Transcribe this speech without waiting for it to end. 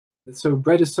So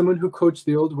Brett is someone who coached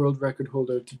the old world record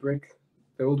holder to break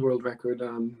the old world record.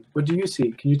 What do you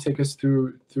see? Can you take us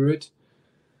through it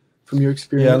from your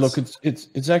Yeah, look, experience?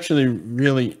 it's actually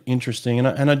really interesting,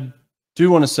 and I do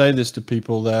want to say this to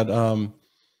people that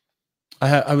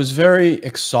I was very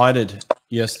excited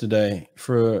yesterday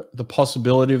for the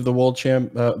possibility of the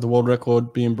world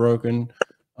record being broken,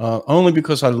 only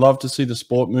because I love to see the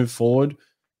sport move forward.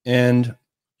 And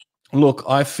look,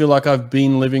 I feel like I've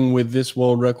been living with this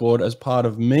world record as part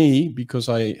of me because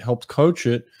I helped coach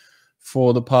it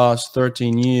for the past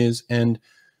 13 years, and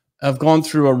I've gone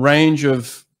through a range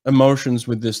of emotions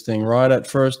with this thing. Right at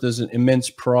first, there's an immense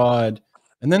pride,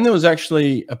 and then there was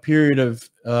actually a period of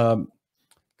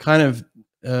kind of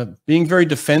being very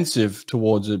defensive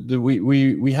towards it.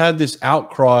 We had this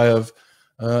outcry of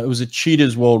it was a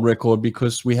cheaters world record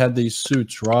because we had these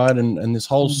suits, right, and this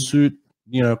whole suit,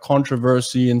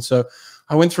 controversy. And so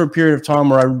I went through a period of time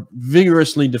where I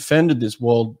vigorously defended this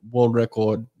world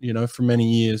record, for many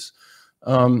years.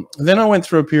 Then I went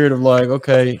through a period of like,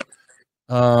 okay,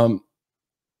 I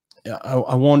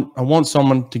want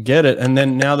someone to get it, and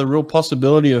then now the real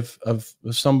possibility of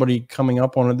somebody coming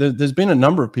up on it. There's been a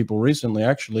number of people recently,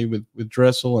 actually, with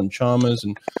Dressel and Chalmers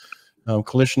and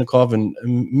Kalishnikov and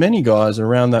many guys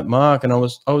around that mark, and I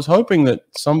was hoping that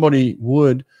somebody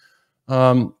would,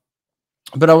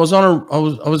 but I was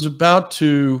about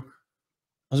to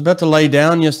lay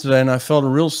down yesterday, and I felt a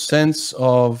real sense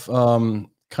of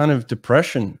kind of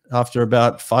depression after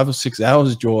about 5 or 6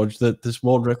 hours, George, that this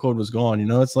world record was gone.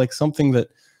 It's like something that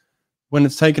when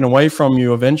it's taken away from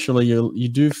you, eventually you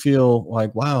do feel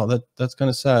like, wow, that's kind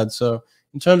of sad. So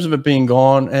in terms of it being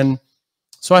gone, and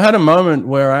so I had a moment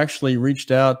where I actually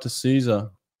reached out to Cesar,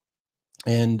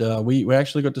 and we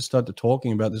actually got to start to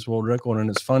talking about this world record. And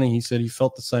it's funny, he said he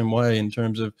felt the same way in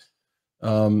terms of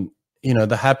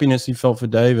the happiness he felt for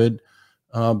David,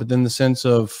 but then the sense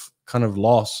of kind of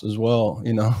loss as well,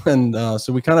 and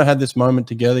so we kind of had this moment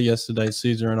together yesterday,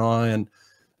 Cesar and I, and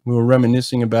we were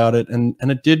reminiscing about it, and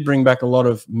it did bring back a lot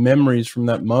of memories from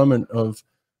that moment of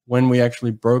when we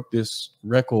actually broke this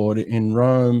record in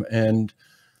Rome, and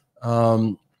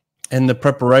the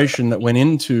preparation that went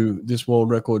into this world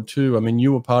record too. I mean,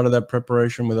 you were part of that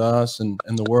preparation with us, and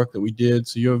the work that we did,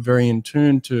 so you're very in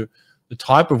tune to the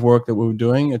type of work that we were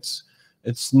doing.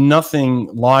 It's nothing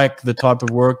like the type of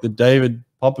work that David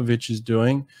Popovici is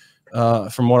doing.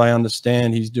 From what I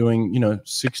understand, he's doing,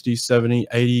 60, 70,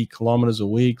 80 kilometers a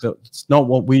week. That's not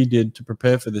what we did to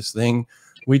prepare for this thing.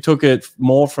 We took it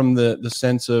more from the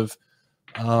sense of,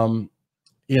 the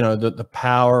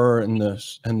power and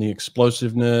the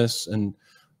explosiveness, and,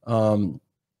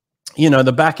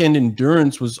 the back end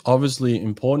endurance was obviously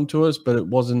important to us, but it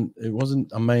wasn't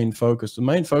a main focus. The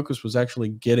main focus was actually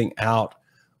getting out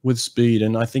with speed.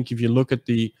 And I think if you look at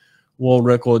the world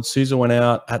record, Cesar went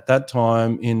out at that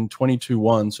time in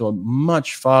 22:1, so a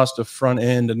much faster front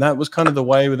end, and that was kind of the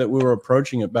way that we were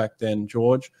approaching it back then,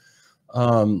 George.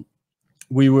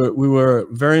 We were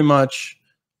very much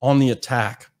on the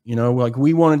attack, like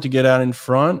we wanted to get out in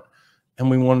front,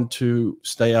 and we wanted to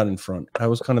stay out in front. That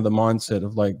was kind of the mindset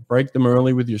of like, break them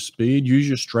early with your speed, use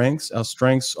your strengths. Our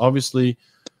strengths, obviously,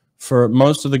 for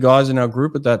most of the guys in our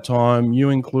group at that time, you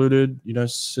included,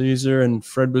 Cesar and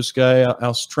Fred Bousquet,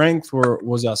 our strength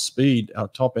was our speed, our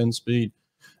top end speed.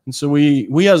 And so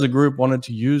we as a group wanted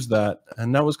to use that.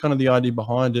 And that was kind of the idea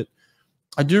behind it.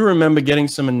 I do remember getting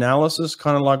some analysis,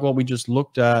 kind of like what we just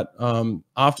looked at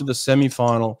after the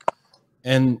semifinal,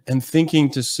 and thinking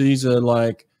to Cesar,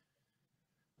 like,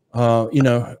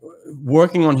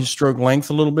 working on his stroke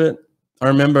length a little bit. I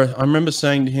remember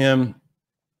saying to him,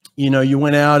 you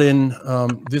went out in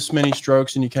this many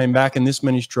strokes and you came back in this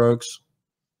many strokes.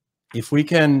 If we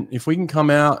can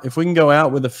go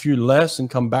out with a few less and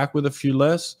come back with a few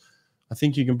less, I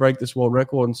think you can break this world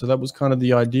record. And so that was kind of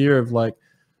the idea of like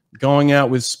going out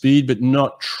with speed, but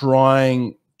not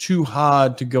trying too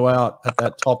hard to go out at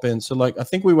that top end. So like, I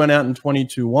think we went out in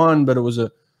 22:1, but it was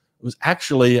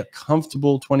actually a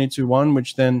comfortable 22:1,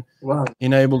 which then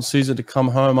enabled Cesar to come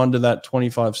home under that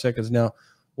 25 seconds. Now,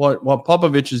 what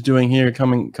Popovici is doing here,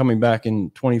 coming back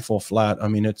in 24 flat, I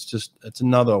mean, it's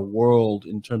another world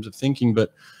in terms of thinking,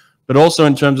 but also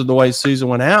in terms of the way Cesar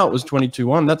went out was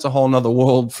 22:1. That's a whole nother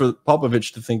world for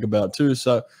Popovici to think about too.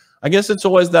 So I guess it's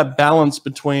always that balance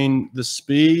between the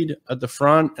speed at the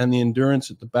front and the endurance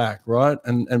at the back, right?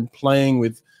 And playing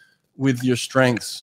with your strengths.